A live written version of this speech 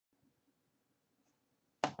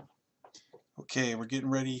Okay, we're getting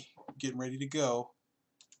ready to go.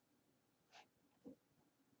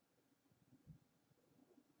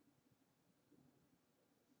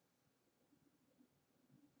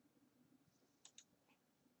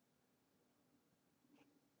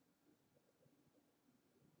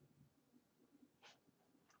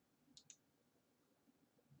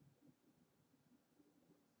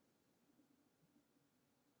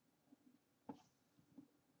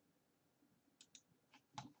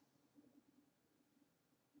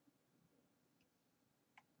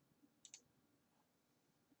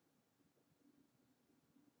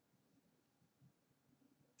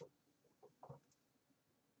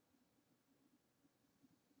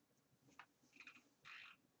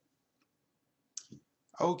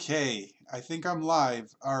 Okay, I think I'm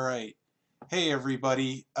live. All right. Hey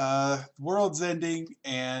everybody. The world's ending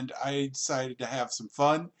and I decided to have some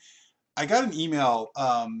fun. I got an email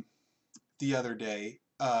the other day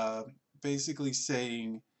basically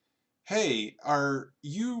saying, "Hey, are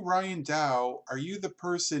you Ryan Dow? Are you the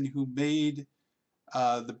person who made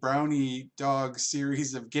the Brownie Dog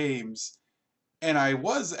series of games?" And I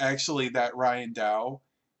was actually that Ryan Dow.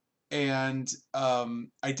 And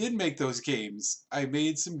I did make those games. I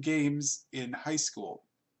made some games in high school.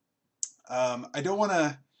 I don't want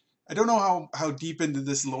to. I don't know how deep into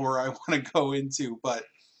this lore I want to go into, but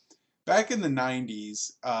back in the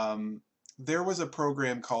 90s, there was a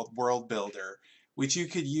program called World Builder, which you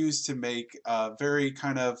could use to make very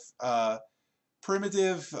kind of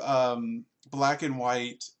primitive black and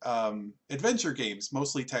white adventure games,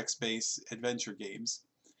 mostly text-based adventure games.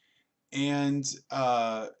 And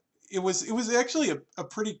it was actually a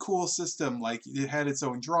pretty cool system. Like it had its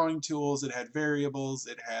own drawing tools, it had variables,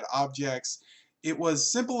 it had objects. It was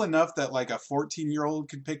simple enough that like a 14-year-old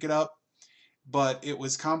could pick it up, but it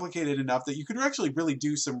was complicated enough that you could actually really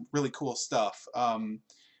do some really cool stuff.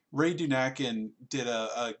 Ray Dunakin did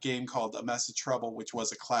a game called A Mess of Trouble, which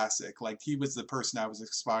was a classic. Like he was the person I was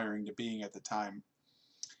aspiring to being at the time.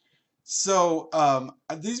 So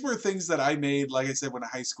these were things that I made, like I said, when in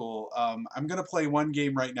high school. I'm gonna play one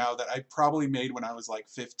game right now that I probably made when I was like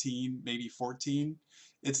 15, maybe 14.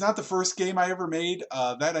 It's not the first game I ever made.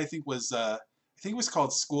 That I think it was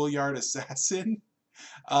called Schoolyard Assassin.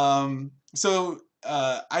 I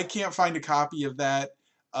can't find a copy of that.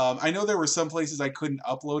 I know there were some places I couldn't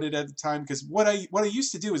upload it at the time because what I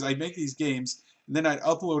used to do is I'd make these games and then I'd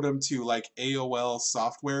upload them to like AOL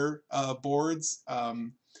software boards.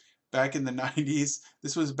 Back in the 90s.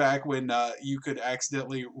 This was back when you could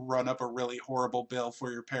accidentally run up a really horrible bill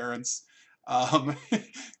for your parents um,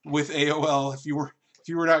 with AOL if you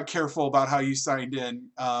were not careful about how you signed in.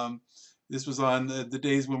 This was on the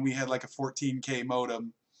days when we had like a 14K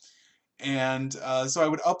modem. And so I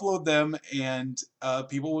would upload them and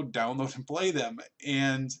people would download and play them.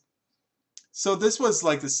 And so this was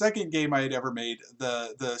like the second game I had ever made,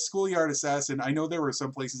 the Schoolyard Assassin. I know there were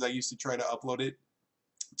some places I used to try to upload it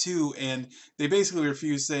too, and they basically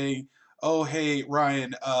refused, saying, "Oh, hey,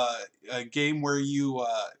 Ryan, a game where you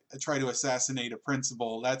try to assassinate a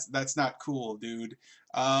principal, that's not cool, dude."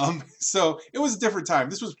 So it was a different time.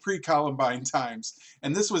 This was pre-Columbine times,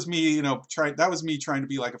 and this was me, that was me trying to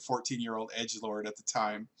be like a 14-year-old edgelord at the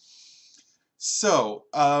time. So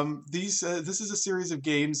this is a series of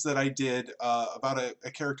games that I did about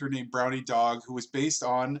a character named Brownie Dog, who was based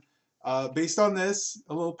on this,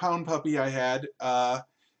 a little pound puppy I had.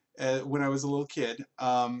 When I was a little kid.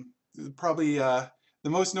 Probably the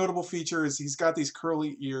most notable feature is he's got these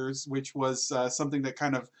curly ears, which was something that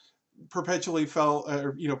kind of perpetually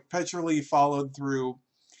followed through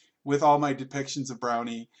with all my depictions of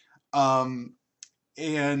Brownie. Um,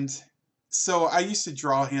 and so I used to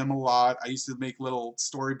draw him a lot. I used to make little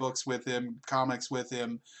storybooks with him, comics with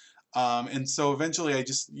him. And so eventually I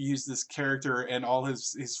just used this character and all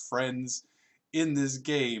his friends in this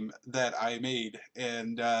game that I made.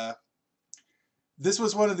 And this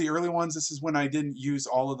was one of the early ones. This is when I didn't use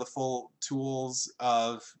all of the full tools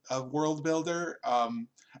of World Builder. I'm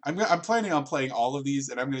planning on playing all of these,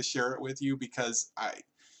 and I'm going to share it with you because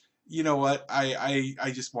you know what,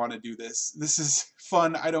 I just want to do this. This is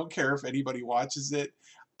fun. I don't care if anybody watches it,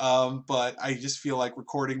 but I just feel like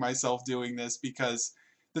recording myself doing this because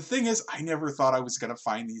the thing is, I never thought I was going to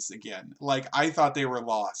find these again. Like, I thought they were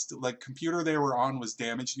lost. Like, computer they were on was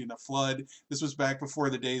damaged in a flood. This was back before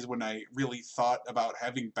the days when I really thought about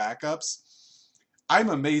having backups. I'm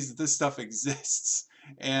amazed that this stuff exists.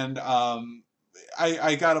 And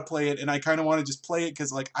I got to play it, and I kind of want to just play it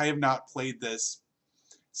because, like, I have not played this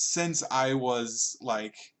since I was,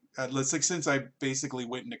 like, let's like, since I basically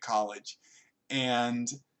went into college. And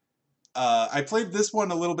I played this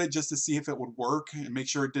one a little bit just to see if it would work and make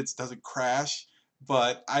sure doesn't crash.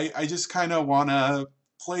 But I just kind of want to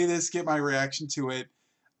play this, get my reaction to it,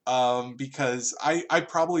 because I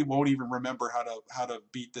probably won't even remember how to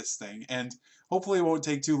beat this thing, and hopefully it won't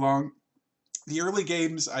take too long. The early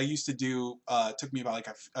games I used to do took me about like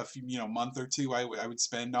a few, month or two I would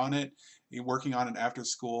spend on it, working on it after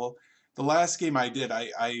school. The last game I did,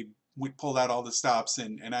 I would pulled out all the stops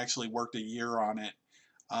and actually worked a year on it.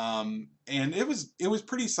 And it was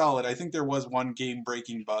pretty solid. I think there was one game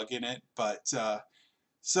breaking bug in it, but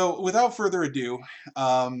so without further ado,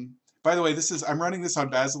 by the way, I'm running this on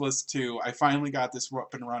Basilisk 2. I finally got this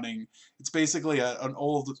up and running. It's basically an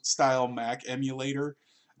old style Mac emulator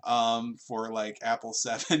for like Apple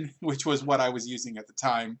 7, which was what I was using at the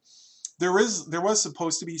time. There was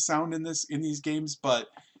supposed to be sound in these games, but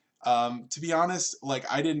to be honest, like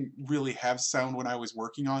I didn't really have sound when I was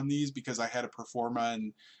working on these because I had a Performa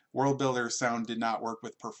and World Builder sound did not work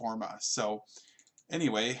with Performa. So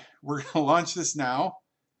anyway, we're gonna launch this now.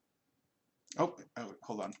 Oh,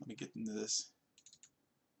 hold on. Let me get into this.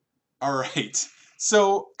 All right.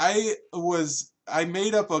 So I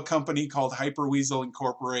made up a company called Hyperweasel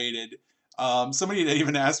Incorporated. Somebody that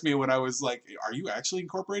even asked me when I was like, "Are you actually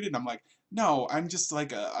incorporated?" And I'm like, "No, I'm just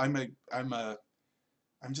like I'm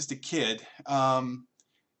just a kid."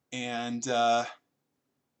 And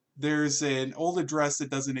there's an old address that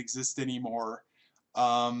doesn't exist anymore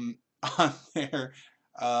on there.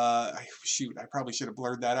 Shoot, I probably should have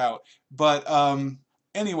blurred that out. But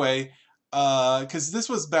anyway, because this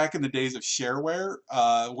was back in the days of shareware,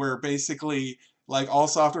 where basically like all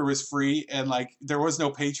software was free and like there was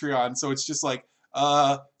no Patreon, so it's just like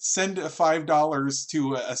send $5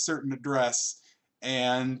 to a certain address,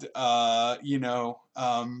 and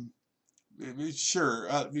sure,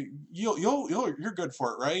 you're good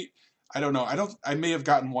for it, right? I don't know. I may have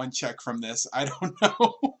gotten one check from this. I don't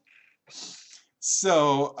know.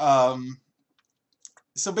 So,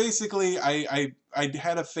 so basically, I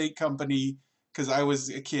had a fake company because I was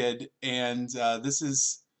a kid, and this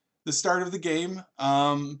is the start of the game.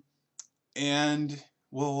 And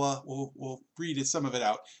we'll read some of it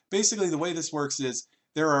out. Basically, the way this works is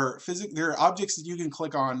there are objects that you can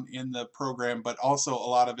click on in the program, but also a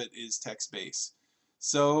lot of it is text based.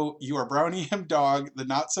 So you are Brownie M. Dog, the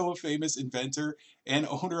not so famous inventor and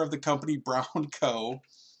owner of the company Brown Co.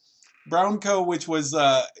 Brown Co., which was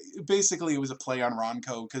basically it was a play on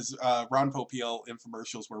Ronco because Ron Popeil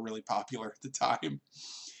infomercials were really popular at the time.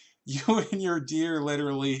 You and your dear,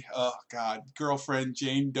 literally, oh God, girlfriend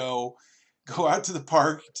Jane Doe go out to the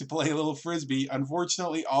park to play a little frisbee.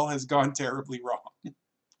 Unfortunately, all has gone terribly wrong.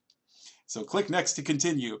 So click next to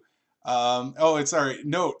continue. Oh, it's all right.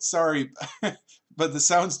 Note, sorry, but the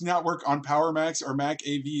sounds do not work on Power Macs or Mac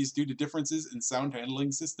AVs due to differences in sound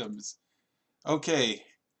handling systems. Okay,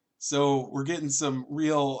 so we're getting some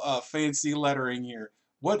real fancy lettering here.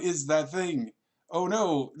 What is that thing? Oh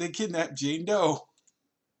no, they kidnapped Jane Doe.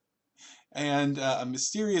 And a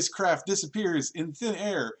mysterious craft disappears in thin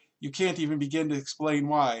air. You can't even begin to explain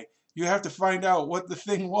why. You have to find out what the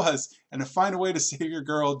thing was and to find a way to save your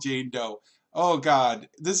girl, Jane Doe. Oh God,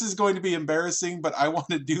 this is going to be embarrassing, but I want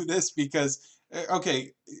to do this because,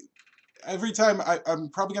 okay, every time I'm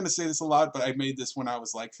probably going to say this a lot, but I made this when I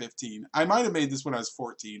was like 15. I might have made this when I was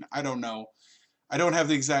 14. I don't know. I don't have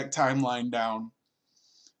the exact timeline down.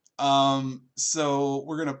 So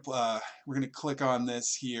we're gonna click on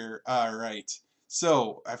this here. All right.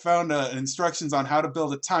 So I found instructions on how to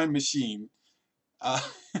build a time machine. Uh,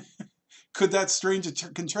 could that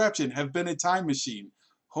strange contraption have been a time machine?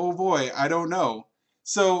 Oh boy, I don't know.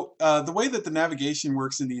 So the way that the navigation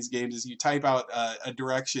works in these games is you type out a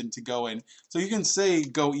direction to go in. So you can say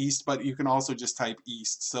go east, but you can also just type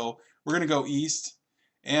east. So we're gonna go east,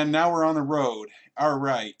 and now we're on the road. All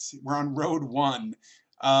right, we're on road 1.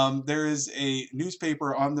 There is a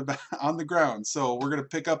newspaper on the on the ground, so we're gonna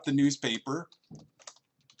pick up the newspaper.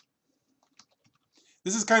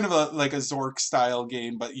 This is kind of like a Zork style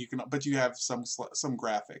game, but you have some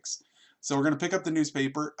graphics. So we're gonna pick up the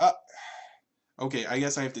newspaper. Okay, I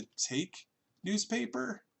guess I have to take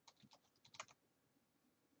newspaper.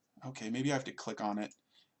 Okay, maybe I have to click on it.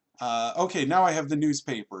 Okay, now I have the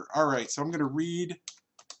newspaper. All right, so I'm gonna read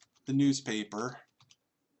the newspaper.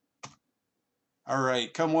 All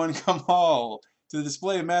right, come one, come all to the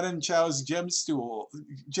display of Madame Chow's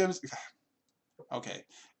okay,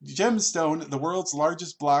 gemstone, the world's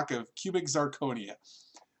largest block of cubic zirconia.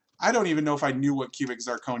 I don't even know if I knew what cubic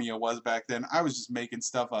zirconia was back then. I was just making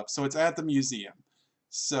stuff up. So it's at the museum.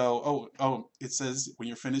 So, it says when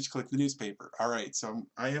you're finished, click the newspaper. All right, so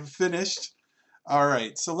I have finished. All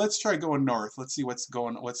right, so let's try going north. Let's see what's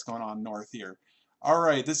going on north here. All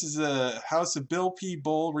right, this is a house of Bill P.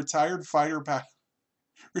 Bull, retired fighter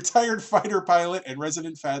pilot and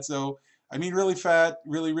resident fatso. I mean, really fat,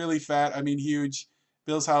 really fat. I mean, huge.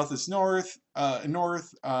 Bill's house is north. I'll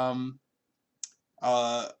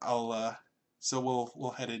so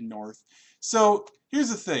we'll head in north. So here's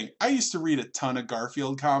the thing. I used to read a ton of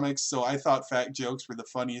Garfield comics, so I thought fat jokes were the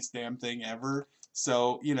funniest damn thing ever.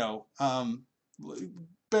 So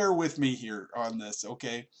bear with me here on this,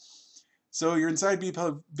 okay? So you're inside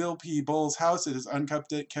Bill P. Bull's house. It is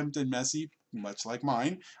unkempt, kempt and messy, much like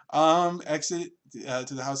mine. Exit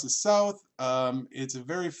to the house's south. It's a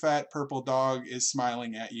very fat purple dog is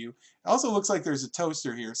smiling at you. It also looks like there's a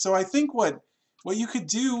toaster here. So I think what you could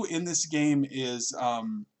do in this game is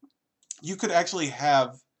you could actually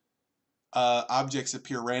have objects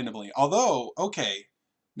appear randomly. Although, okay,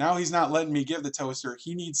 now he's not letting me give the toaster.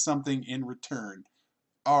 He needs something in return.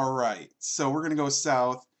 All right, so we're going to go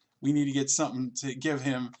south. We need to get something to give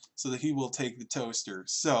him so that he will take the toaster.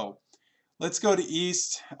 So let's go to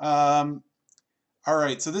east. All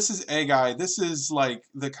right, so this is Egg Eye. This is like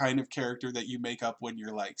the kind of character that you make up when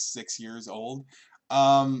you're like 6 years old.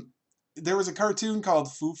 There was a cartoon called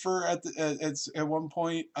Foofer at one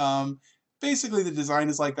point. Basically, the design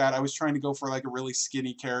is like that. I was trying to go for like a really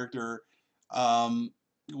skinny character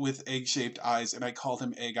with egg-shaped eyes, and I called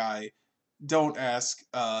him Egg Eye. Don't ask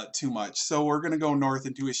too much. So we're gonna go north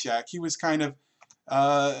into his shack. He was kind of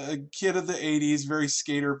a kid of the '80s, very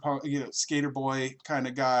skater boy kind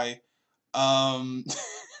of guy. Um,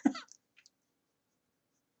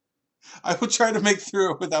 I will try to make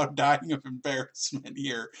through it without dying of embarrassment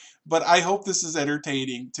here, but I hope this is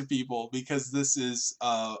entertaining to people because this is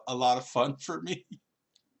a lot of fun for me.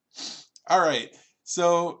 All right,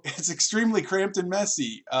 so it's extremely cramped and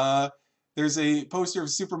messy. There's a poster of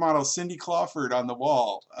supermodel Cindy Crawford on the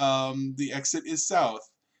wall. The exit is south.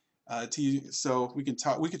 So we can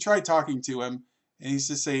talk. We could try talking to him, and he's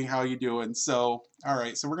just saying, "How you doing?" So, all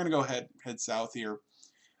right. So we're gonna go head south here.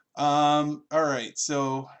 All right.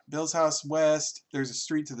 So Bill's house west. There's a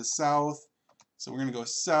street to the south. So we're gonna go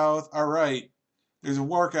south. All right. There's a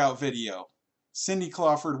workout video. Cindy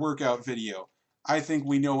Crawford workout video. I think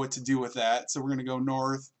we know what to do with that. So we're gonna go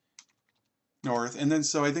north, and then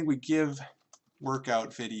so I think we give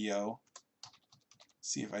workout video.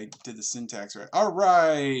 See if I did the syntax right. All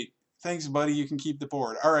right. Thanks, buddy. You can keep the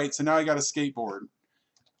board. All right. So now I got a skateboard.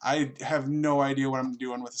 I have no idea what I'm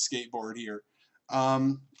doing with a skateboard here.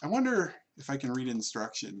 I wonder if I can read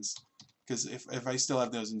instructions, because if I still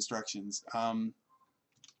have those instructions.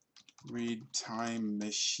 Read time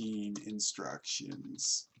machine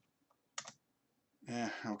instructions.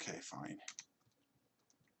 Okay, fine.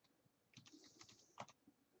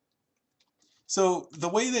 So the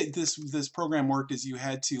way that this program worked is you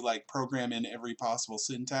had to like program in every possible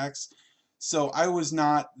syntax. So I was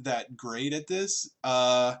not that great at this.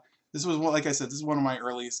 This was, like I said, this is one of my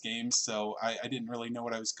earliest games, so I didn't really know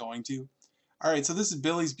what I was going to. All right, so this is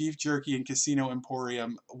Billy's Beef Jerky and Casino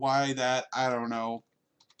Emporium. Why that? I don't know.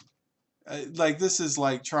 Like this is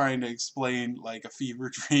like trying to explain like a fever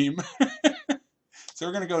dream. So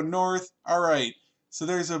we're gonna go north. All right. So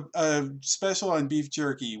there's a special on beef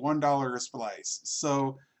jerky, $1 a slice.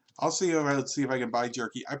 So I'll see if I can buy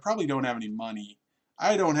jerky. I probably don't have any money.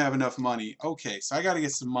 I don't have enough money. Okay, so I got to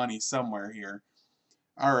get some money somewhere here.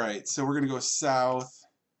 All right, so we're gonna go south.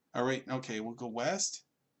 All right, okay, we'll go west.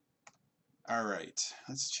 All right,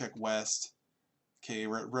 let's check west. Okay,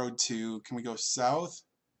 we're at road 2. Can we go south?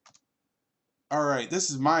 All right, this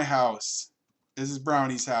is my house. This is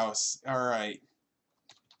Brownie's house. All right,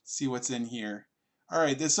 see what's in here. All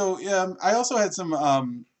right, so I also had some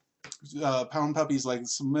pound puppies, like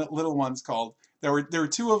some little ones called. There were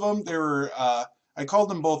 2 of them. I called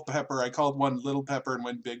them both Pepper. I called one Little Pepper and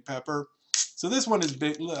one Big Pepper. So this one is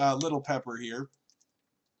Little Pepper here.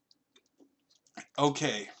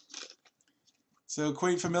 Okay. So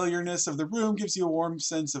quaint familiarness of the room gives you a warm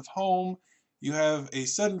sense of home. You have a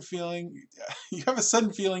sudden feeling. You have a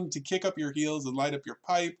sudden feeling to kick up your heels and light up your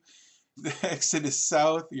pipe. The exit is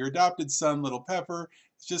south. Your adopted son, Little Pepper,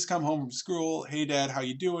 has just come home from school. Hey, Dad, how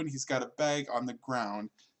you doing? He's got a bag on the ground.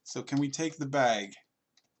 So can we take the bag?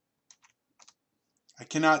 I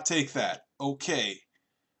cannot take that. Okay.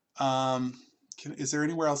 Is there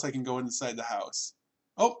anywhere else I can go inside the house?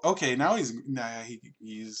 Oh, okay. Now he's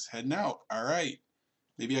heading out. All right.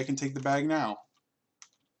 Maybe I can take the bag now.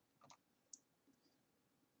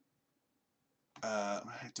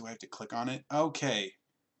 Do I have to click on it? Okay.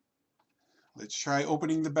 Let's try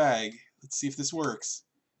opening the bag. Let's see if this works.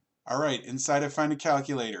 All right, inside I find a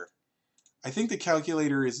calculator. I think the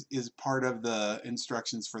calculator is part of the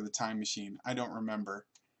instructions for the time machine. I don't remember.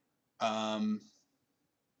 Um,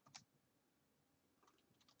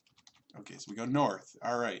 okay, so we go north.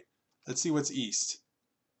 All right. Let's see what's east.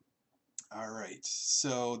 All right.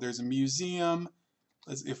 So there's a museum.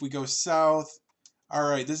 If we go south. All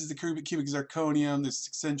right, this is the cubic zirconium, this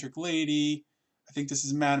eccentric lady. I think this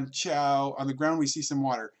is Madame Chow. On the ground, we see some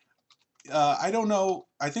water. I don't know.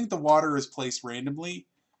 I think the water is placed randomly.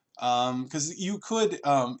 Because you could,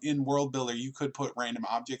 in World Builder, you could put random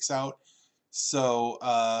objects out. So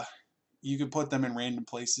you could put them in random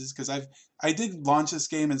places. Because I did launch this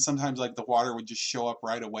game, and sometimes like the water would just show up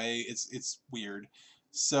right away. It's weird.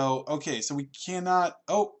 So okay, so we cannot.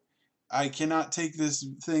 Oh, I cannot take this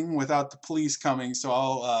thing without the police coming, so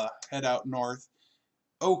I'll head out north.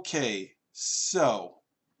 Okay, so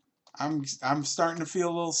I'm starting to feel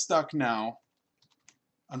a little stuck now.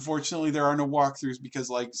 Unfortunately, there are no walkthroughs because,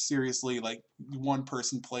 like, seriously, like one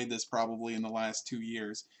person played this probably in the last 2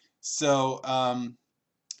 years. So,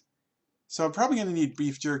 so I'm probably gonna need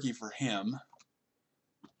beef jerky for him.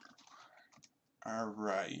 All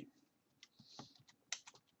right. Is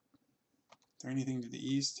there anything to the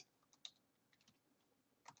east?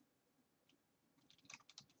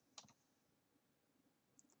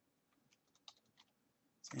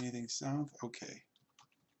 Is there anything south? Okay.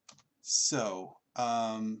 So,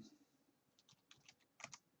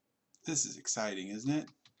 this is exciting, isn't it?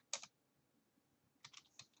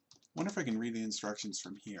 Wonder if I can read the instructions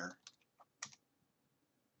from here.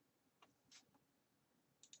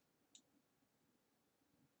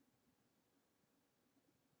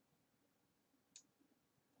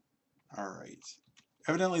 All right.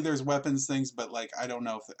 Evidently there's weapons things, but like I don't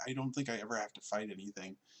know if I don't think I ever have to fight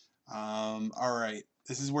anything. All right.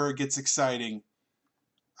 This is where it gets exciting.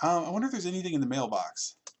 I wonder if there's anything in the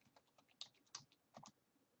mailbox.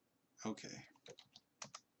 Okay.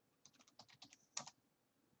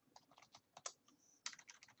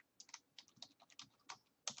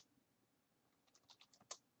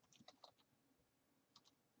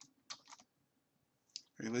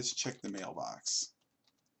 Okay, let's check the mailbox.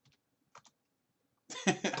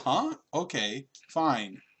 Huh? Okay,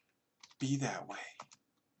 fine. Be that way.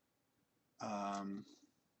 Um,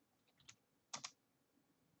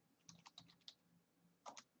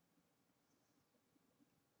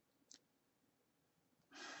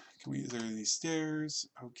 can we? Is there any stairs?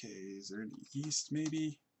 Okay. Is there any east?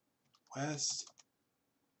 Maybe west.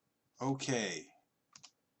 Okay.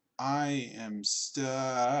 I am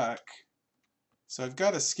stuck. So I've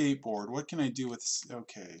got a skateboard. What can I do with?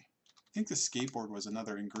 Okay. I think the skateboard was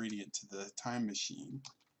another ingredient to the time machine.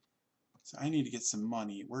 So I need to get some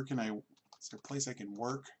money. Where can I? Is there a place I can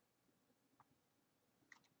work?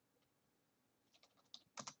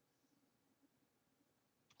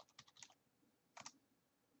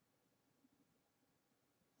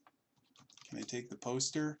 Can I take the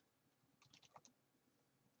poster?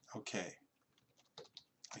 Okay.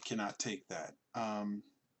 I cannot take that.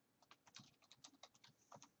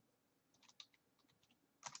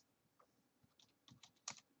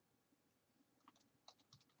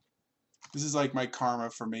 This is like my karma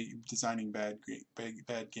for designing bad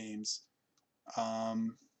games.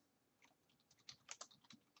 Um,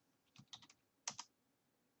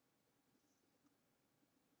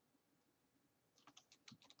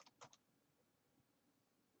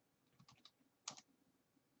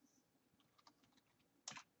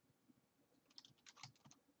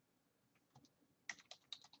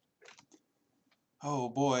 oh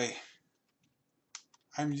boy.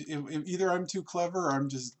 Either I'm too clever or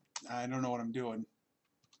I don't know what I'm doing.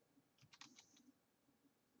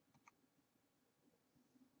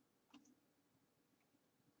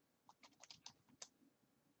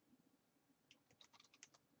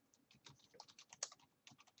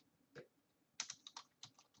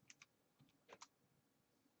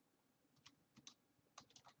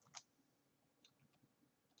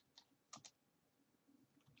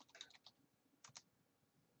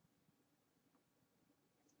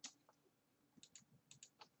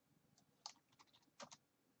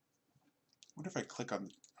 What if I click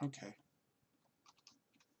on? Okay.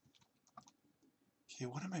 Okay,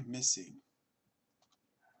 what am I missing?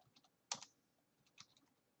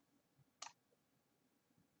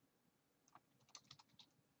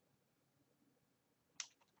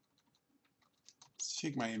 Let's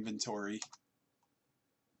check my inventory.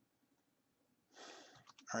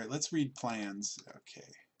 All right, let's read plans. Okay.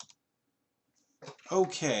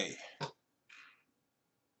 Okay.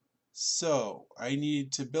 So, I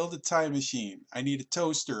need to build a time machine. I need a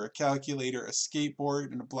toaster, a calculator, a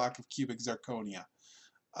skateboard, and a block of cubic zirconia.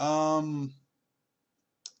 Um,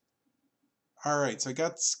 All right, so I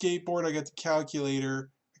got the skateboard, I got the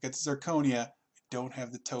calculator, I got the zirconia. I don't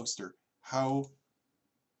have the toaster. How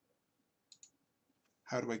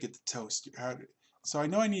do I get the toaster? So I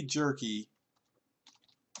know I need jerky.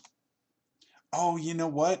 Oh, you know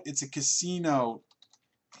what? It's a casino.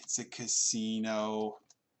 It's a casino.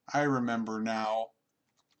 I remember now.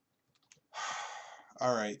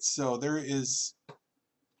 All right, so there is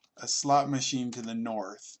a slot machine to the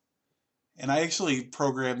north. And I actually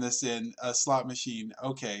programmed this in a slot machine.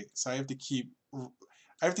 Okay, so I have to keep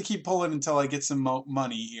pulling until I get some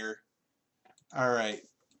money here. All right.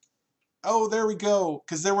 Oh, there we go.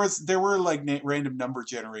 Because there were like random number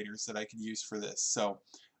generators that I could use for this. So,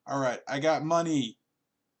 all right, I got money.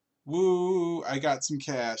 Woo! I got some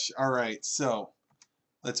cash. All right, so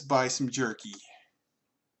let's buy some jerky.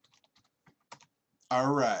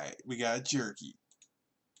 All right, we got jerky.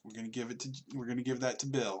 We're gonna give that to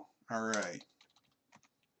Bill. All right.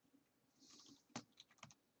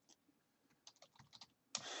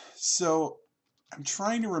 So I'm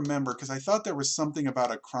trying to remember because I thought there was something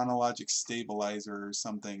about a chronologic stabilizer or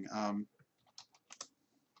something. So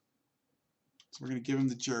we're gonna give him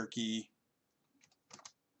the jerky.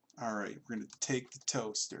 All right, we're gonna take the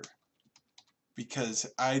toaster because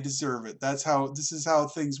I deserve it. This is how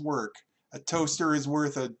things work. A toaster is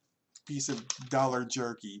worth a piece of dollar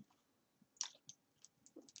jerky.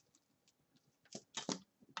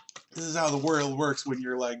 This is how the world works when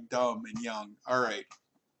you're like dumb and young. All right.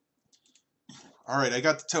 All right, I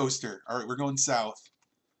got the toaster. All right, we're going south.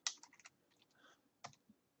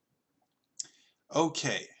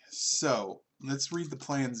 Okay, so let's read the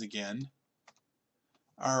plans again.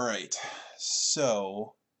 All right,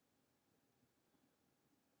 so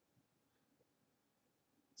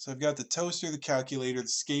I've got the toaster, the calculator, the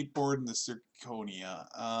skateboard, and the zirconia.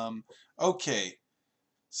 Okay,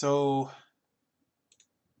 so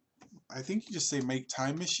I think you just say make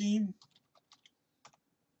time machine.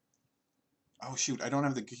 Oh shoot, I don't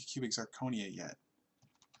have the cubic zirconia yet.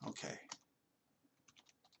 Okay.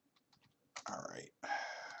 All right.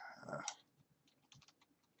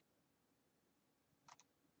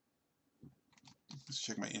 Let's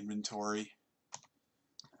check my inventory.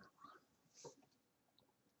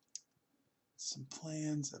 Some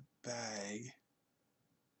plans, a bag.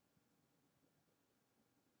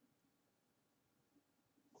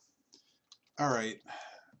 All right.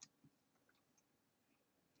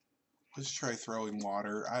 Let's try throwing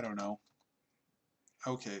water. I don't know.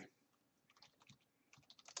 Okay.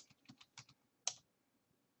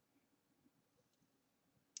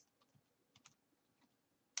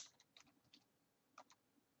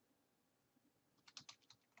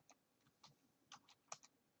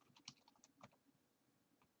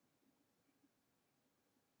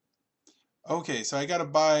 Okay, so I gotta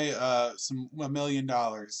buy $1 million.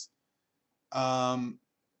 Um,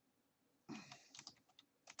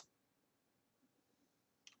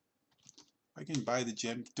 I can buy the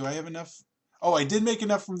gem. Do I have enough? Oh, I did make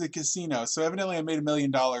enough from the casino. So evidently I made $1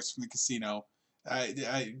 million from the casino.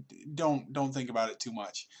 I don't think about it too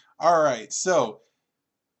much. All right, so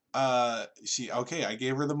okay, I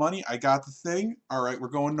gave her the money. I got the thing. All right, we're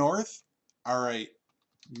going north. All right,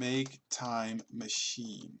 make time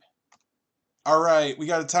machine. All right, we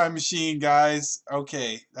got a time machine, guys.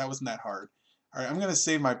 Okay, that wasn't that hard. All right, I'm gonna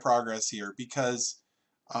save my progress here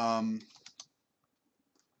um,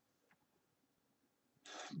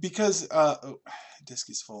 oh, disk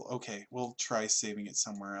is full. Okay, we'll try saving it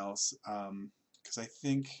somewhere else. Because I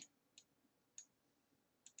think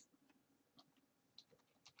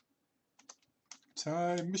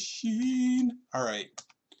time machine. All right.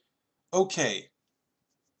 Okay.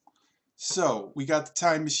 So we got the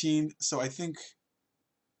time machine. So I think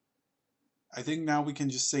now we can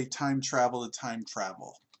just say time travel to time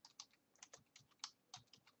travel.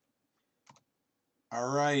 All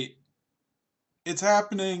right. It's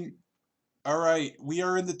happening. All right, we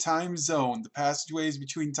are in the time zone, the passageways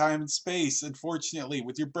between time and space. Unfortunately,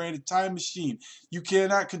 with your branded time machine, you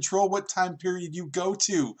cannot control what time period you go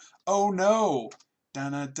to. Oh no! Da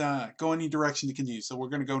da da. Go any direction you can use. So we're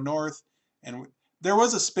gonna go north, and there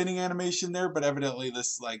was a spinning animation there, but evidently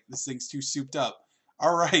this thing's too souped up.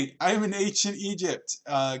 All right, I'm in ancient Egypt.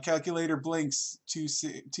 Calculator blinks excuse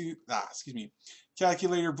me.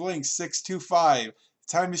 Calculator blinks 625.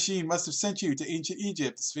 Time machine must have sent you to ancient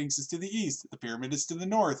Egypt. The Sphinx is to the east. The pyramid is to the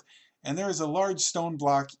north. And there is a large stone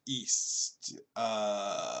block east.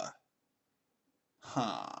 Huh.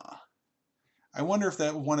 I wonder if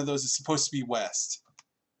that one of those is supposed to be west.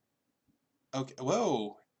 Okay.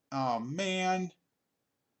 Whoa. Oh, man.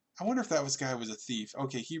 I wonder if that guy was a thief.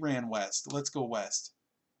 Okay, he ran west. Let's go west.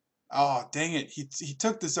 Oh, dang it. He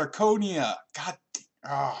took the Zirconia. God,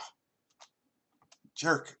 oh,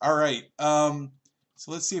 jerk. All right. So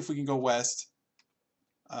let's see if we can go west.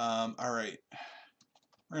 All right.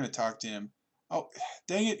 We're going to talk to him. Oh,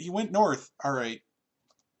 dang it. He went north. All right.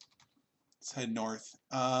 Let's head north.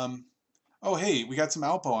 Oh, hey, we got some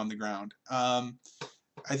Alpo on the ground. I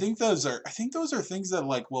think those are things that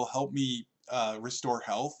like will help me restore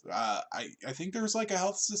health. I think there's like a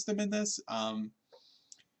health system in this.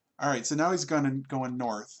 All right, so now he's going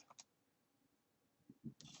north.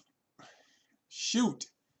 Shoot,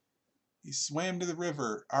 he swam to the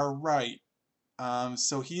river. All right.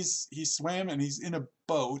 So he swam and he's in a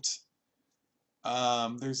boat.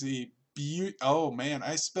 There's oh man,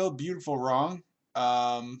 I spelled beautiful wrong.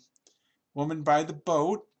 Um, woman by the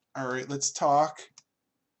boat. All right, let's talk.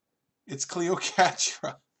 It's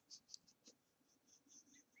Cleopatra.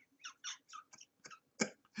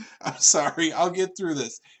 I'm sorry, I'll get through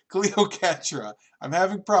this. Cleopatra, I'm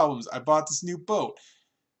having problems. I bought this new boat.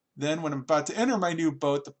 Then when I'm about to enter my new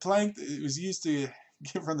boat, the plank that it was used to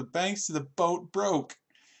get from the banks to the boat broke.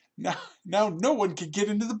 Now no one can get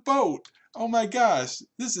into the boat. Oh my gosh,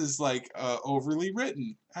 this is like overly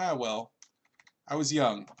written. Ah well, I was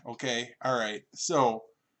young. Okay, all right. So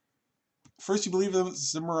first you believe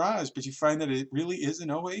it's a mirage, but you find that it really is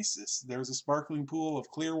an oasis. There's a sparkling pool of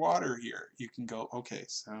clear water here. You can go. Okay,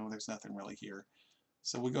 so there's nothing really here.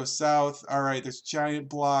 So we go south. All right, there's giant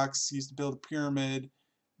blocks used to build a pyramid.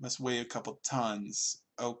 Must weigh a couple tons.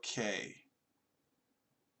 Okay.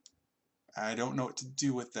 I don't know what to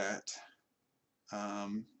do with that.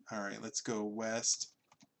 All right, let's go west.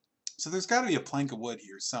 So there's got to be a plank of wood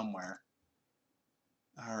here somewhere.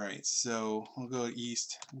 All right, so we'll go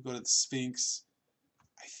east. We'll go to the Sphinx.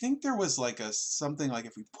 I think there was like a something like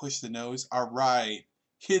if we push the nose. All right,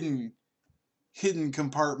 hidden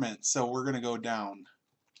compartment. So we're gonna go down.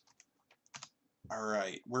 All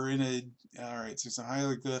right, we're in a. All right, so some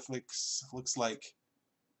hieroglyphics. Looks like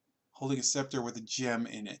holding a scepter with a gem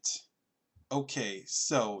in it. Okay,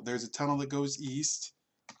 so there's a tunnel that goes east.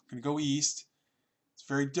 I'm gonna go east. It's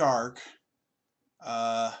very dark.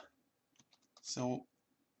 Uh, so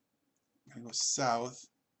I'm gonna go south.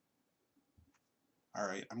 All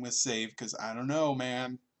right, I'm gonna save because I don't know,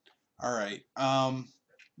 man. All right,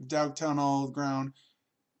 dark tunnel, ground,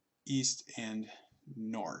 east and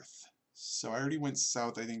north. So I already went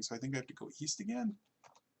south, I think. So I think I have to go east again.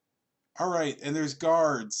 All right, and there's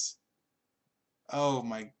guards. Oh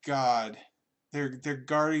my God, they're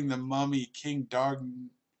guarding the mummy, King Dogan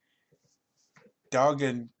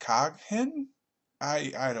Coghin.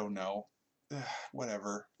 I don't know. Ugh,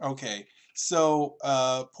 whatever. Okay, so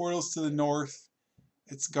portals to the north.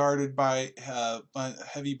 It's guarded by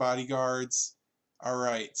heavy bodyguards. All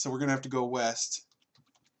right, so we're gonna have to go west.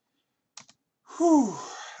 Whew.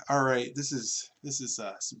 All right, this is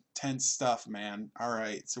some tense stuff, man. All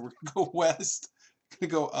right, so we're gonna go west.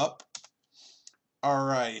 Gonna go up. All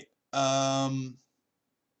right.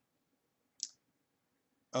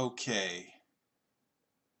 Okay.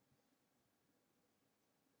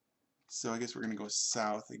 So I guess we're gonna go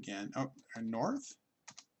south again. Oh, north,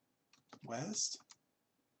 west.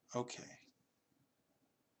 Okay.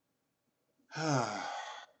 I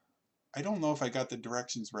don't know if I got the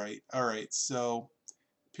directions right. All right, so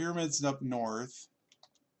pyramid's up north.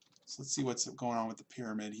 So let's see what's going on with the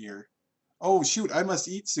pyramid here. Oh shoot, I must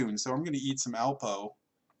eat soon, so I'm gonna eat some Alpo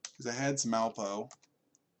because I had some Alpo.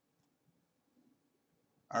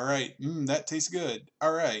 All right, that tastes good.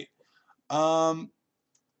 All right. Um,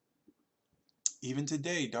 even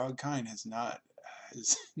today, dogkind has not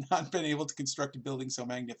been able to construct a building so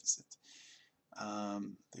magnificent.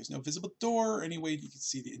 There's no visible door or any way you can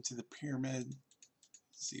see into the pyramid.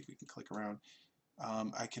 Let's see if we can click around.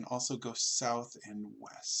 I can also go south and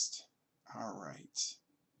west. All right.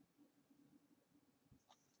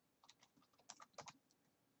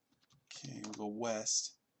 Okay, we'll go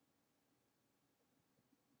west.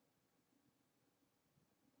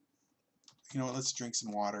 You know what? Let's drink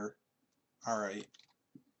some water. All right.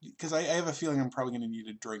 Because I have a feeling I'm probably going to need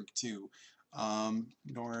a drink too.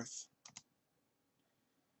 North.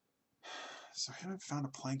 So I haven't found a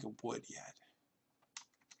plank of wood yet.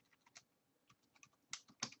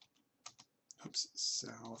 Oops,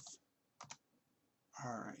 south.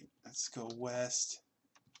 All right, let's go west,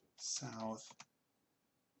 south.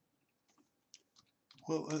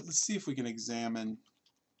 Well, let's see if we can examine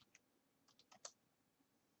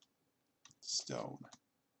stone.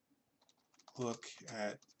 Look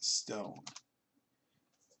at stone.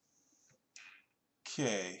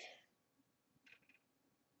 Okay.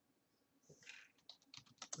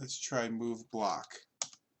 Let's try move block.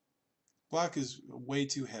 Block is way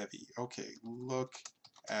too heavy. Okay, look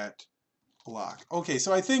at block. Okay,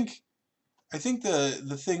 so I think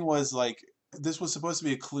the thing was like this was supposed to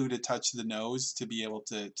be a clue to touch the nose to be able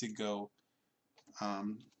to go.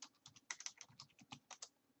 Um,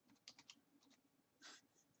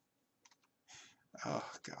 oh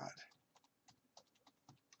God.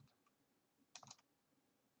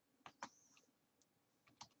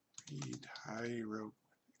 Read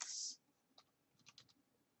hieroglyphics.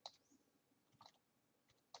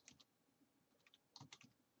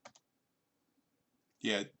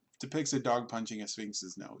 Yeah, depicts a dog punching a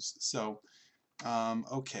sphinx's nose. So,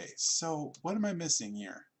 okay. So what am I missing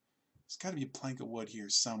here? There's got to be a plank of wood here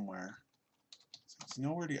somewhere. So there's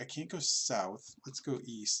nowhere to. I can't go south. Let's go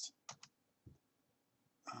east.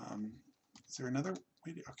 Is there another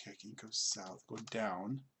way to? Okay, I can go south. Go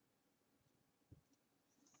down.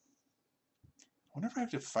 I wonder if I have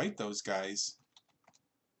to fight those guys.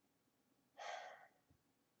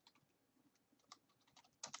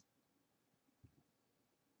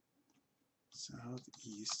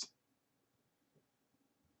 Southeast.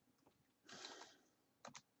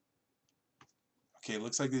 Okay,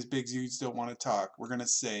 looks like these big dudes don't want to talk. We're gonna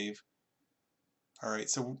save. Alright,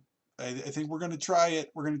 so I think we're gonna try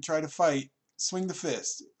it. We're gonna try to fight. Swing the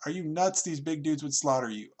fist. Are you nuts? These big dudes would slaughter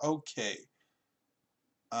you. Okay.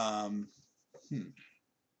 Um, Let's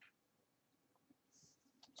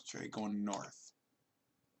try going north.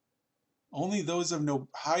 Only those of no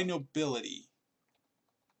high nobility.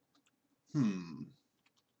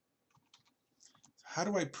 How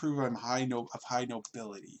do I prove I'm of high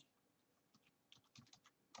nobility?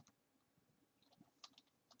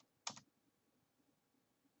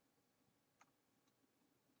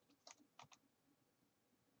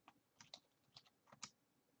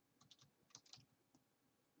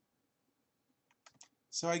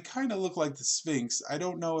 So I kind of look like the Sphinx. I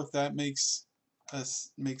don't know if that makes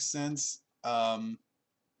sense.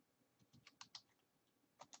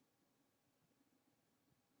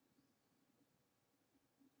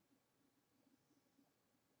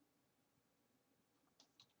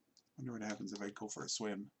 Wonder what happens if I go for a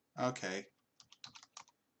swim. Okay.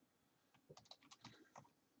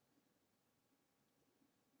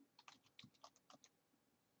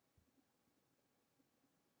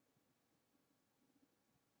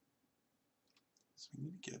 So we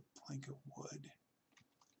need to get a plank of wood.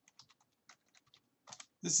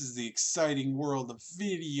 This is the exciting world of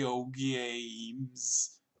video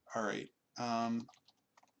games. All right. I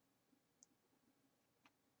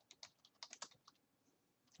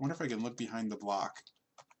wonder if I can look behind the block.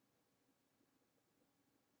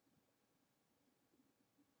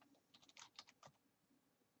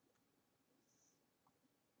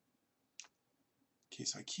 Okay,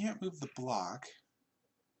 so I can't move the block.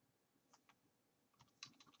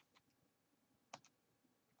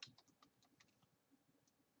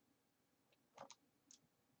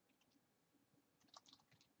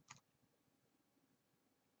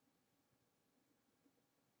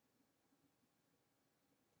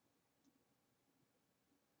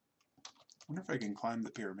 I wonder if I can climb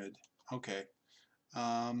the pyramid. Okay.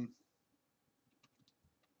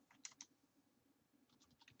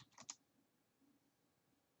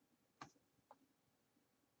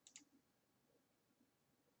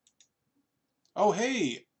 Oh,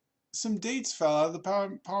 hey! Some dates fell out of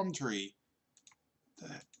the palm tree.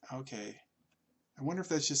 Okay. I wonder if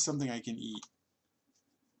that's just something I can eat.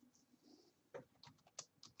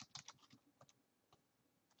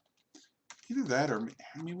 Either that or,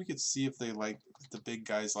 I mean, we could see if they like, if the big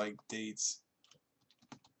guys like dates.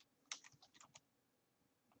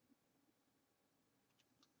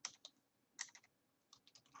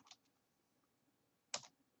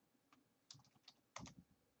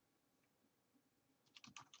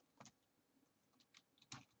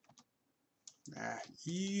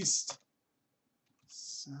 East,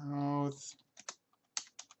 south.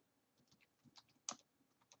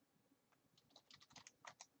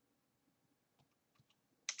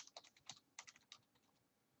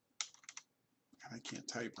 I can't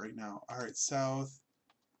type right now. All right, south,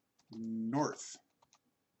 north.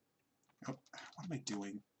 Oh, what am I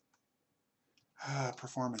doing?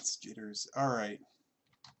 Performance jitters. All right.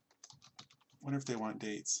 Wonder if they want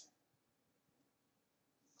dates.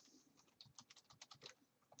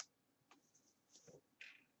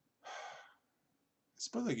 I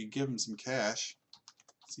suppose I could give them some cash.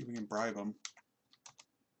 See if we can bribe them.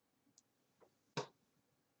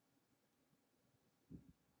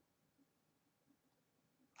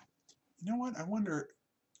 You know what? I wonder.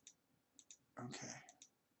 Okay.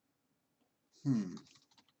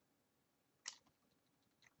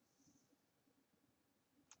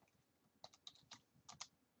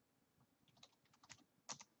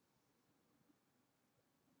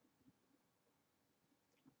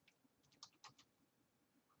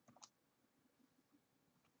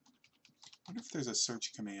 wonder if there's a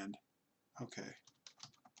search command. Okay.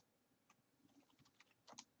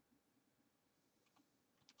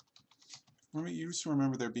 You used to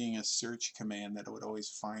remember there being a search command that would always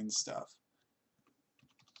find stuff.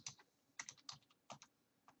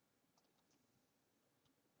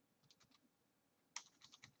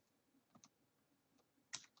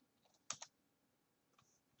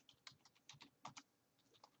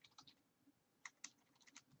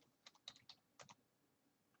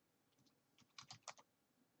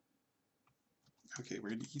 Okay, we're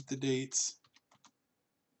going to eat the dates.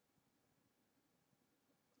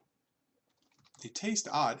 They taste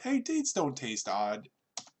odd. Hey, dates don't taste odd.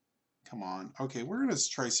 Come on. Okay, we're going to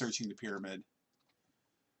try searching the pyramid.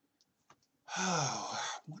 Oh,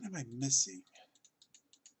 what am I missing?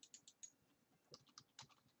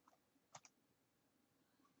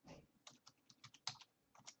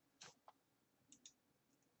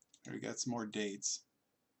 We got some more dates.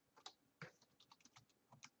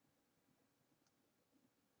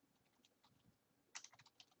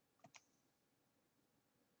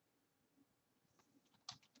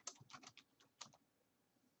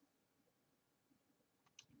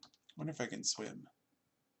 Wonder if I can swim.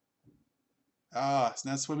 Ah, it's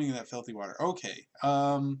not swimming in that filthy water. Okay.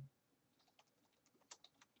 Oh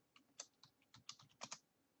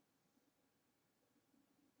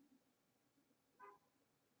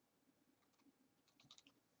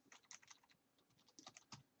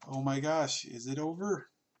my gosh, is it over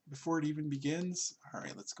before it even begins? All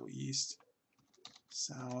right, let's go east,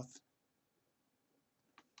 south.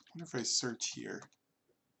 I wonder if I search here.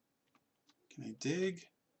 Can I dig?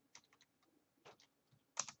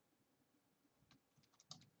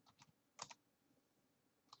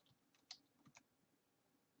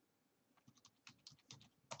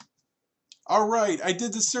 All right, I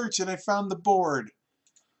did the search and I found the board.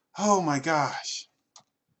 Oh my gosh.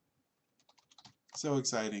 So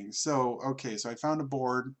exciting. So, okay, so I found a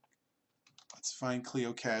board. Let's find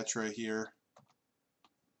Cleopatra here.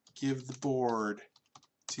 Give the board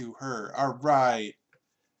to her. All right.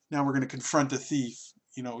 Now we're going to confront a thief.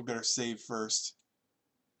 You know, we better save first.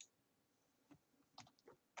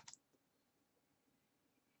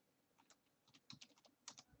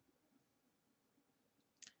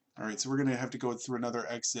 All right, so we're going to have to go through another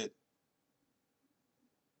exit.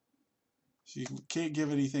 She can't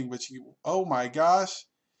give anything, but she... Oh my gosh.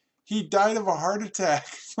 He died of a heart attack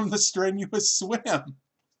from the strenuous swim.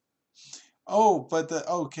 Oh, but the...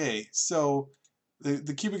 Okay, so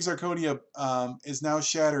the cubic zirconia is now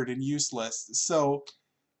shattered and useless. So,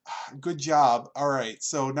 good job. All right,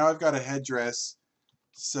 so now I've got a headdress.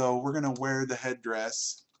 So we're going to wear the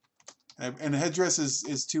headdress. And headdress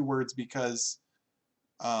is two words because...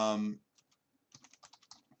 all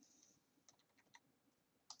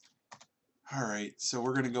right, so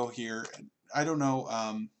we're going to go here. I don't know,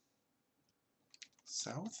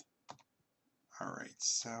 south? All right,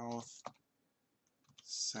 south,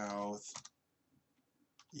 south,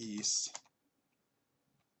 east,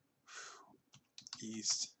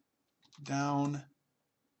 east, down,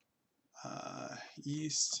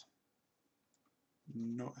 east,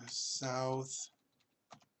 north, south,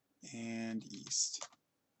 and east.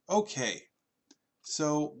 Okay,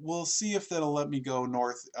 so we'll see if that'll let me go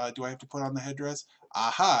north. Do I have to put on the headdress?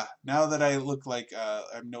 Aha! Now that I look like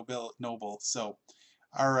I'm noble. So,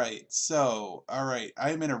 all right. So, all right.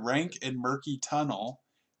 I'm in a rank and murky tunnel.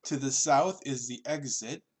 To the south is the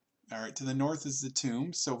exit. All right. To the north is the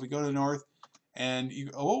tomb. So if we go to the north, and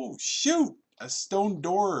you, oh shoot, a stone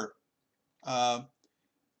door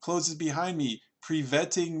closes behind me,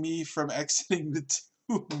 preventing me from exiting the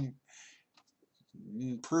tomb.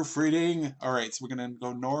 Proofreading. All right, so we're gonna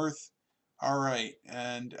go north. All right,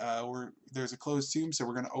 and there's a closed tomb, so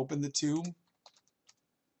we're gonna open the tomb.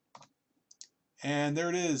 And there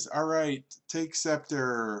it is. All right, take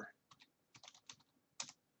scepter.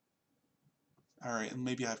 All right, and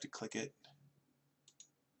maybe I have to click it.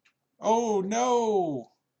 Oh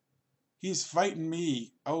no! He's fighting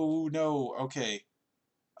me. Oh no. Okay.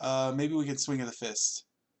 Maybe we can swing of the fist.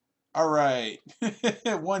 All right.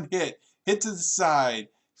 One hit. Hit to the side.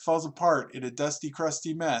 Falls apart in a dusty,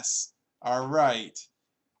 crusty mess. All right.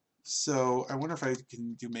 So I wonder if I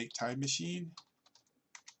can do make time machine.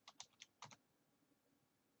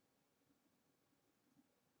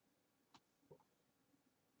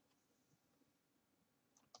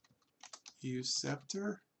 Use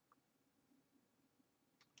scepter.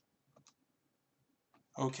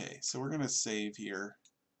 Okay, so we're going to save here.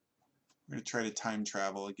 We're going to try to time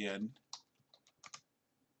travel again.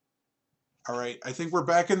 All right, I think we're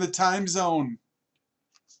back in the time zone.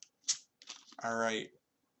 All right.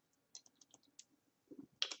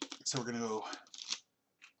 So we're gonna go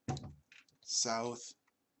south.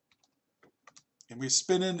 And we're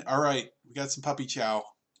spinning. All right, we got some puppy chow.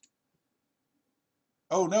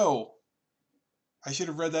 Oh no, I should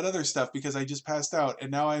have read that other stuff because I just passed out,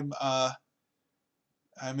 and now I'm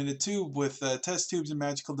in a tube with test tubes and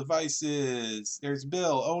magical devices. There's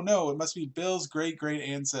Bill. Oh no, it must be Bill's great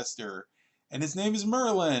ancestor, and his name is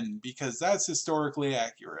Merlin because that's historically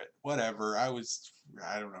accurate. Whatever. I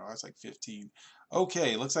don't know. I was like 15.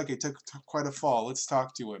 Okay, looks like I took quite a fall. Let's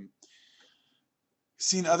talk to him.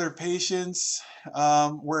 Seen other patients.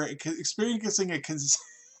 We're experiencing a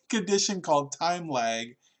condition called time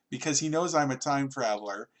lag because he knows I'm a time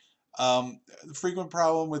traveler. The frequent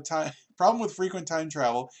problem with frequent time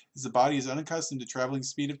travel is the body is unaccustomed to traveling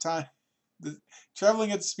speed of time.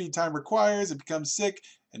 Traveling at the speed time requires, it becomes sick,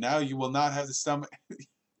 and now you will not have the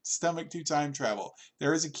stomach to time travel.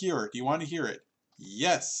 There is a cure. Do you want to hear it?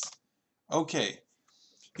 Yes. Okay.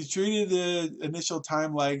 He treated the initial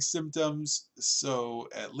time lag symptoms, so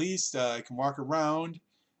at least I can walk around.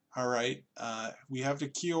 All right, we have the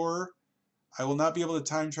cure. I will not be able to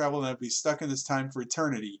time travel, and I'll be stuck in this time for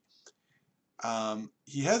eternity.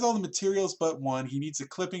 He has all the materials but one. He needs a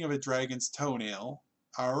clipping of a dragon's toenail.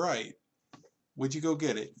 All right. Would you go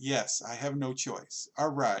get it? Yes, I have no choice.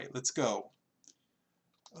 All right, let's go.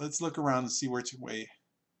 Let's look around and see which way.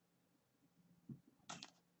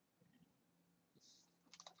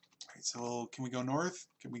 All right, so can we go north?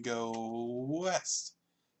 Can we go west?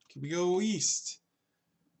 Can we go east?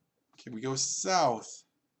 Can we go south?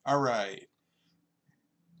 All right.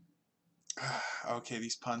 Okay,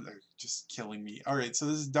 these puns are just killing me. All right, so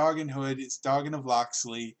this is Doggin Hood. It's Doggin of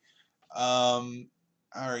Loxley.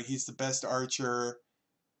 All right, he's the best archer.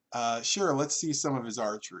 Sure, let's see some of his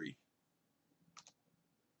archery.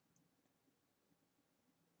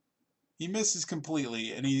 He misses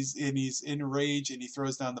completely, and he's in rage, and he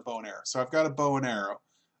throws down the bow and arrow. So I've got a bow and arrow.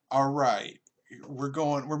 All right, we're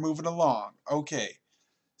moving along. Okay,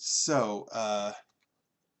 so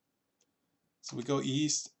so we go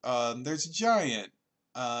east. There's a giant.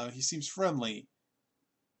 He seems friendly.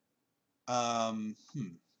 So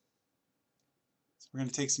we're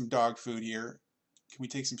gonna take some dog food here. Can we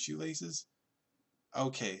take some shoelaces?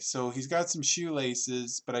 Okay, so he's got some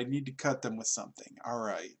shoelaces, but I need to cut them with something. All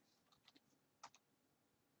right.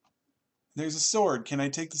 There's a sword. Can I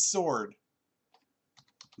take the sword?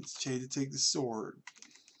 Let's try to take the sword.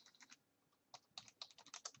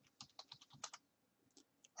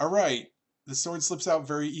 All right. The sword slips out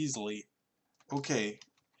very easily. Okay.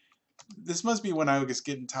 This must be when I was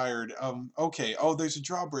getting tired. Okay. Oh, there's a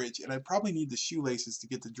drawbridge, and I probably need the shoelaces to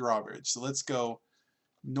get the drawbridge. So let's go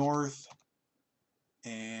north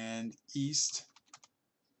and east.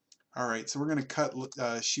 All right. So we're going to cut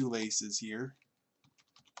shoelaces here.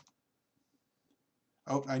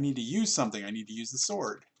 Oh, I need to use something. I need to use the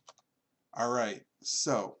sword. All right.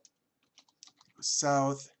 So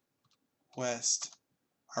south, west.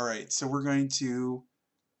 All right. So we're going to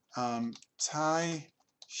tie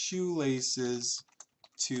shoelaces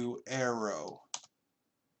to arrow.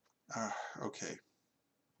 Okay.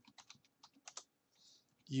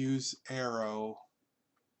 Use arrow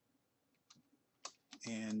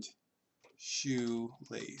and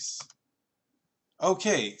shoelace.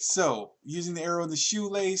 Okay, so using the arrow and the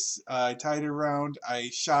shoelace, I tied it around,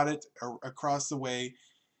 I shot it across the way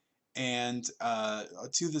and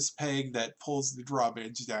to this peg that pulls the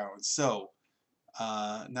drawbridge down. So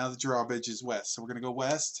now the drawbridge is west. So we're going to go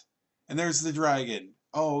west. And there's the dragon.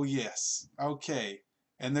 Oh, yes. Okay.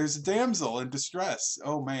 And there's a damsel in distress.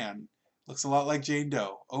 Oh, man. Looks a lot like Jane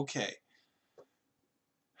Doe. Okay.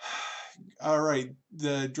 All right.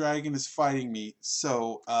 The dragon is fighting me.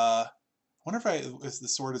 So, I wonder if I use the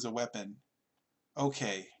sword as a weapon.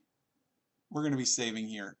 Okay. We're going to be saving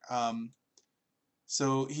here.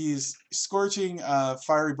 So he's scorching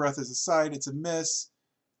fiery breath as a side. It's a miss.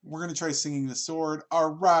 We're going to try singing the sword.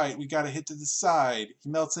 All right, we got a hit to the side. He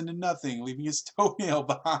melts into nothing, leaving his toenail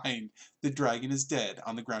behind. The dragon is dead.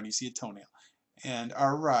 On the ground, you see a toenail. And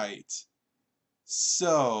all right.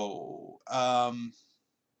 So,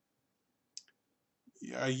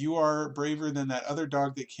 you are braver than that other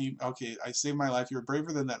dog that came. Okay, I saved my life. You're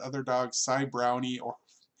braver than that other dog, Brownie or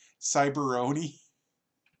Cyberoni,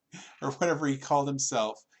 or whatever he called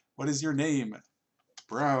himself. What is your name?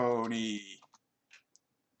 Brownie.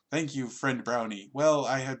 Thank you, friend Brownie. Well,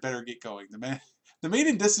 I had better get going. The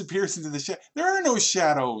maiden disappears into the shadow. There are no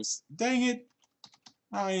shadows. Dang it,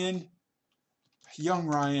 Ryan. Young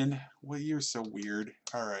Ryan. Well, you're so weird.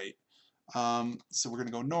 All right. So we're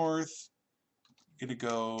gonna go north. Gonna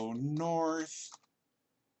go north.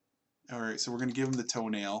 All right. So we're gonna give him the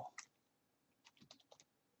toenail.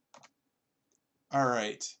 All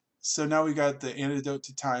right. So now we got the antidote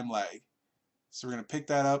to time lag. So we're going to pick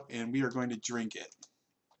that up and we are going to drink it.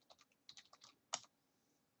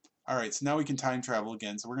 All right, so now we can time travel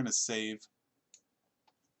again. So we're going to save.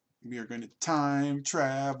 We are going to time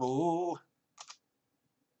travel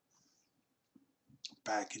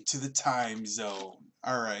back into the time zone.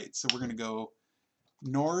 All right, so we're going to go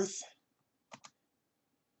north.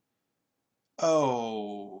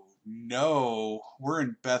 Oh, no, we're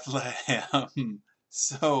in Bethlehem.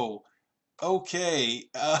 So, okay.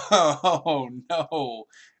 Oh, no.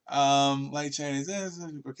 Light Chinese.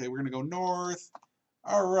 Okay, we're going to go north.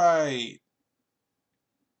 All right.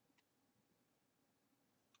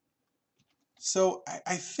 So,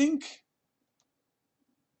 I think,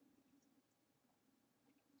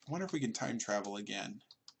 I wonder if we can time travel again.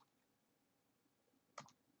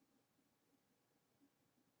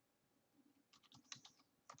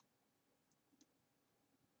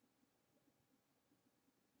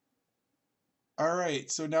 All right,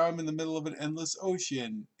 so now I'm in the middle of an endless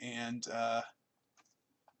ocean, and let's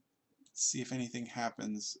see if anything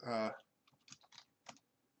happens.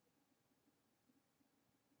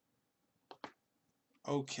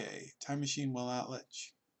 Okay, time machine will not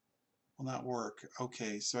will not work.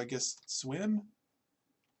 Okay, so I guess swim?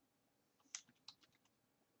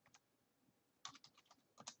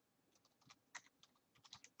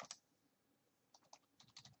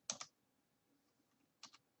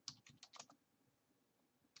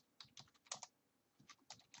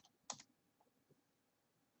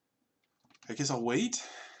 I guess I'll wait.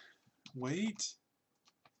 Wait.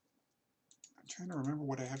 I'm trying to remember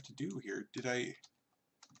what I have to do here.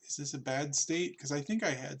 Is this a bad state? Because I think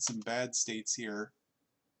I had some bad states here.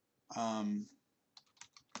 Um,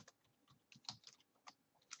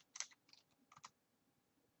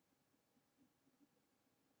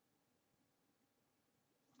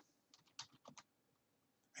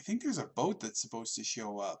 I think there's a boat that's supposed to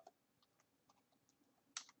show up.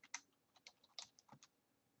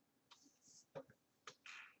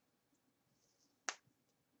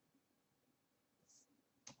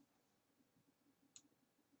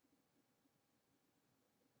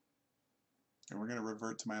 And we're going to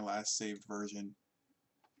revert to my last saved version.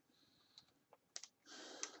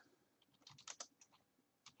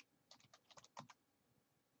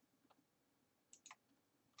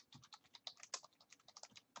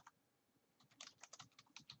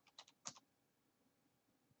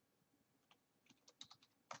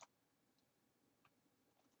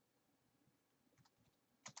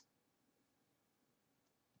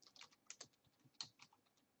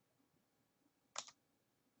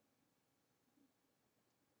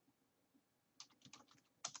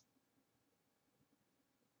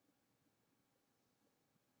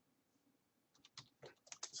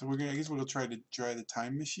 So I guess we'll try to try the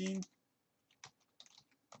time machine.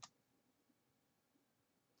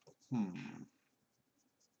 Hmm.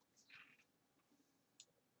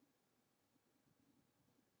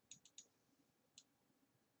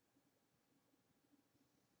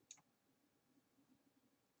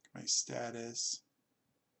 My status,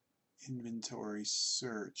 inventory,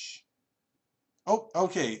 search. Oh,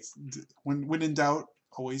 okay. When in doubt,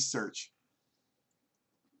 always search.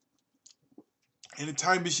 And a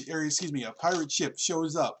time machine, or excuse me, a pirate ship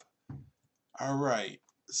shows up. All right.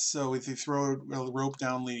 So if they throw a rope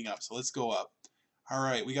down leading up, so let's go up. All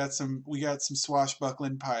right, we got some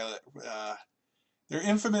swashbuckling pilot. They're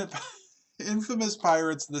infamous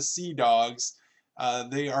pirates, the Sea Dogs.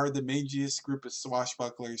 They are the mangiest group of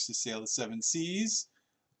swashbucklers to sail the seven seas.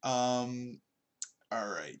 Um, all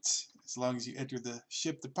right. As long as you enter the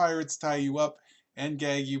ship, the pirates tie you up and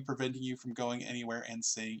gag you, preventing you from going anywhere and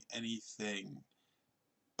saying anything.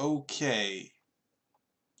 Okay.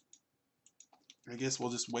 I guess we'll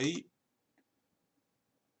just wait.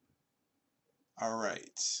 All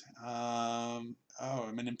right. Oh,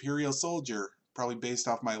 I'm an Imperial soldier, probably based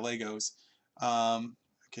off my Legos.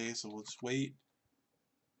 Okay, so we'll just wait.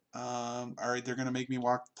 All right, they're gonna make me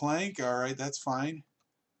walk the plank. All right, that's fine.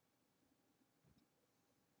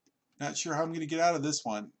 Not sure how I'm gonna get out of this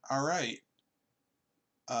one. All right.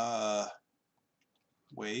 Uh,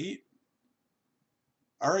 wait.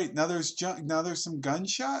 All right, now there's some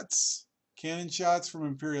gunshots, cannon shots from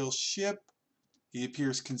Imperial ship. He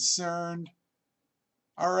appears concerned.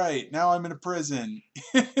 All right, now I'm in a prison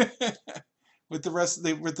with the rest of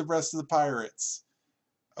the pirates.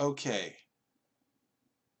 Okay.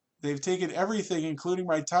 They've taken everything, including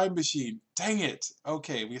my time machine. Dang it.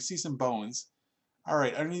 Okay, we see some bones. All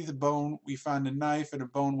right, underneath the bone, we found a knife and a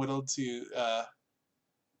bone whittled to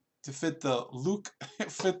fit the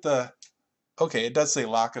fit the. Okay, it does say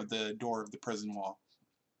lock of the door of the prison wall.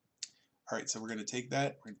 All right, so we're gonna take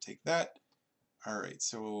that. We're gonna take that. All right,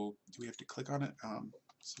 so do we have to click on it?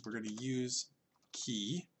 So we're gonna use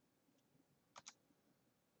key.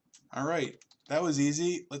 All right, that was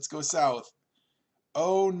easy. Let's go south.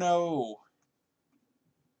 Oh no.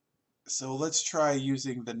 So let's try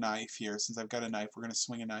using the knife here. Since I've got a knife, we're gonna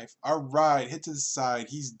swing a knife. All right, hit to the side.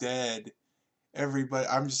 He's dead. Everybody,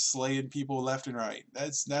 I'm just slaying people left and right.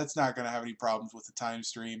 That's not gonna have any problems with the time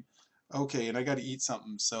stream. Okay, and I gotta eat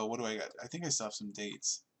something. So what do I got? I think I still have some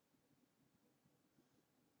dates.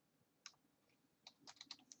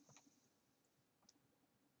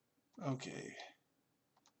 Okay.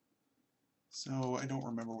 So I don't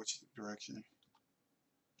remember which direction.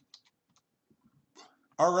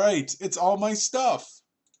 All right, it's all my stuff.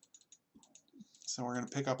 So we're gonna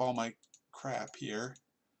pick up all my crap here.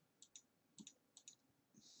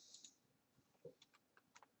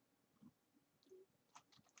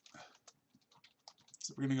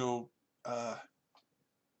 So we're gonna go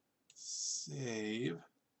save.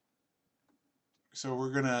 So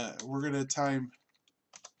we're gonna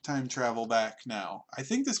time travel back now. I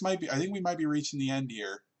think we might be reaching the end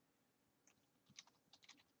here.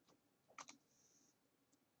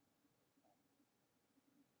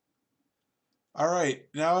 All right,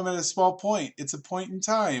 now I'm at a small point. It's a point in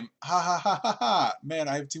time. Ha ha ha ha ha. Man,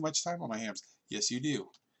 I have too much time on my hands. Yes, you do.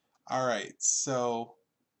 All right, so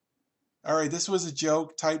all right, this was a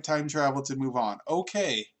joke. Type time travel to move on.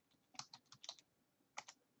 Okay.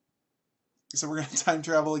 So we're gonna time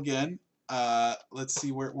travel again. Let's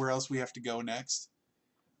see where else we have to go next.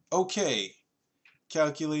 Okay.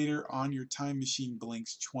 Calculator on your time machine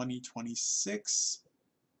blinks 2026.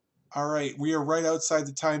 All right, we are right outside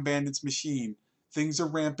the Time Bandits machine. Things are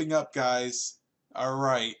ramping up, guys. All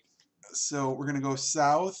right, so we're gonna go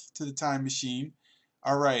south to the time machine.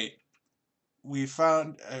 All right, we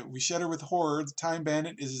shudder with horror. The Time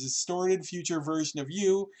Bandit is a distorted future version of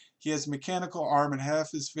you. He has a mechanical arm and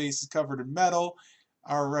half his face is covered in metal.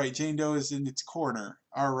 All right, Jane Doe is in its corner.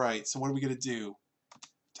 All right, so what are we gonna do?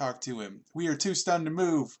 Talk to him. We are too stunned to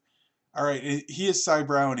move. All right, he is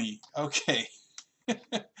Brownie. Okay.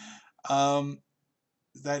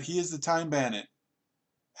 That he is the Time Bandit.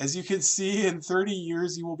 As you can see, in 30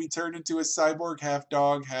 years, you will be turned into a cyborg, half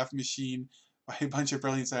dog, half machine by a bunch of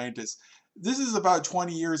brilliant scientists. This is about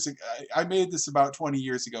 20 years ago. I made this about 20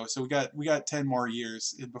 years ago, so we got 10 more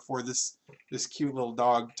years before this cute little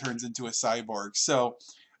dog turns into a cyborg. So,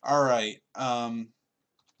 all right, all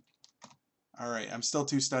right. I'm still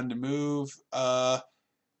too stunned to move.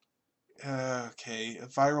 Okay, a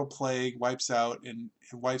viral plague wipes out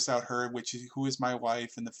her, who is my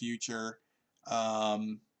wife in the future.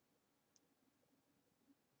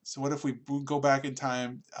 So what if we go back in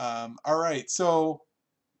time? All right, so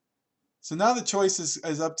now the choice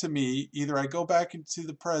is up to me. Either I go back into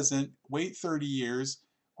the present, wait 30 years,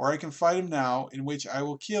 or I can fight him now, in which I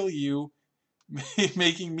will kill you,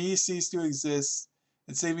 making me cease to exist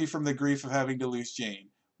and save me from the grief of having to lose Jane.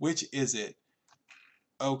 Which is it?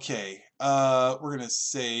 Okay, we're gonna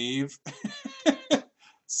save.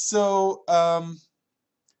 So, I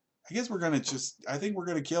guess I think we're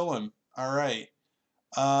gonna kill him. All right.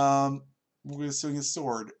 We're gonna swing a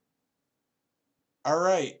sword. All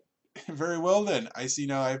right. Very well then. I see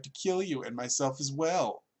now I have to kill you and myself as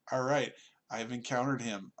well. All right. I have encountered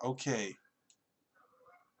him. Okay.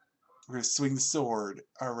 We're gonna swing the sword.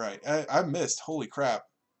 All right. I missed. Holy crap.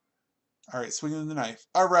 All right. Swinging the knife.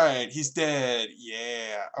 All right. He's dead.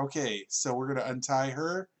 Yeah. Okay. So we're gonna untie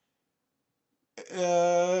her.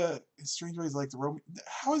 Strange ways like the Romeo.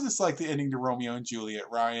 How is this like the ending to Romeo and Juliet,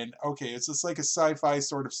 Ryan? Okay, it's just like a sci-fi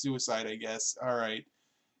sort of suicide, I guess. All right,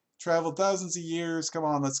 traveled thousands of years. Come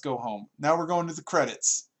on, let's go home. Now we're going to the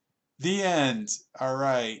credits. The end. All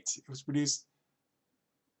right, it was produced.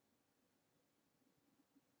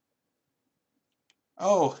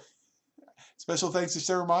 Oh, special thanks to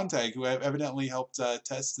Sarah Montag, who evidently helped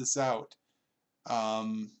test this out.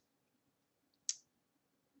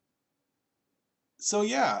 So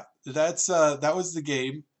yeah, that was the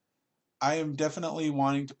game. I am definitely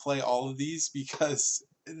wanting to play all of these because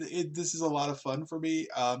this is a lot of fun for me.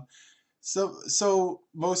 So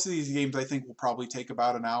most of these games I think will probably take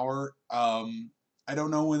about an hour. I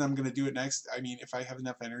don't know when I'm going to do it next. I mean, if I have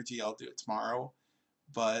enough energy, I'll do it tomorrow.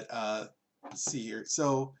 But let's see here.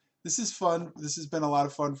 So this is fun. This has been a lot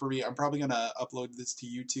of fun for me. I'm probably going to upload this to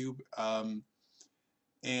YouTube.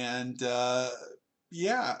 And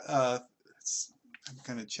yeah, I'm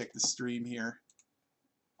going to check the stream here.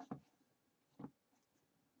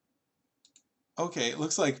 Okay, it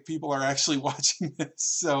looks like people are actually watching this.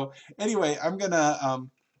 So anyway, I'm gonna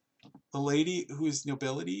the lady who is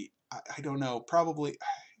nobility. I don't know. Probably.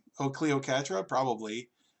 Oh, Cleopatra, probably.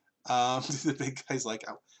 The big guy's like,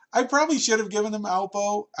 I probably should have given him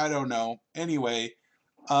Alpo. I don't know. Anyway,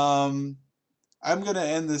 um, I'm gonna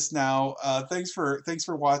end this now. Thanks for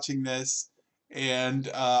watching this, and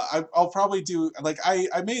I'll probably do like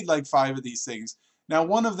I made like 5 of these things. Now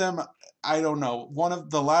one of them I don't know. One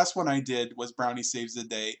of the last one I did was Brownie Saves the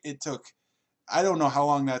Day. It took I don't know how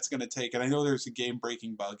long that's gonna take, and I know there's a game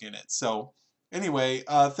breaking bug in it. So anyway,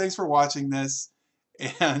 thanks for watching this,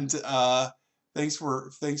 and thanks for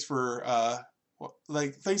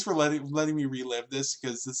letting me relive this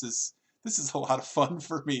because this is a lot of fun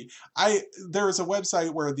for me. There is a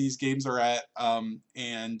website where these games are at,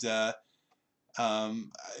 and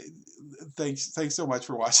um, thanks so much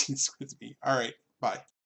for watching this with me. All right, bye.